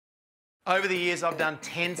Over the years, I've done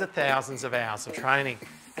tens of thousands of hours of training.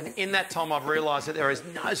 And in that time, I've realised that there is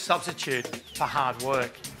no substitute for hard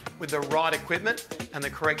work. With the right equipment and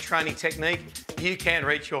the correct training technique, you can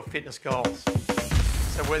reach your fitness goals.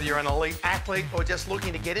 So whether you're an elite athlete or just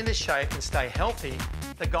looking to get into shape and stay healthy,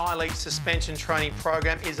 the Leech suspension training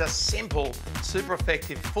program is a simple, super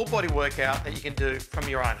effective full body workout that you can do from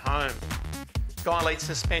your own home. Leech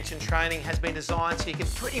suspension training has been designed so you can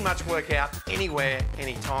pretty much work out anywhere,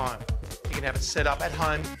 anytime. You can have it set up at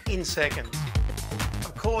home in seconds.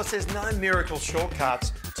 Of course, there's no miracle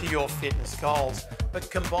shortcuts to your fitness goals, but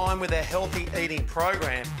combined with a healthy eating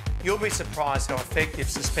program, you'll be surprised how effective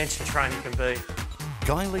suspension training can be.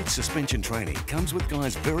 Leech suspension training comes with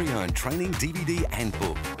Guy's very own training DVD and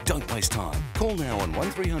book. Don't waste time. Call now on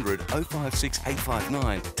 1300 056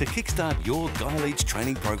 859 to kickstart your Leech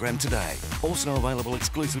training program today. Also available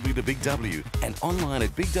exclusively to Big W and online at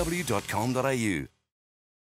bigw.com.au.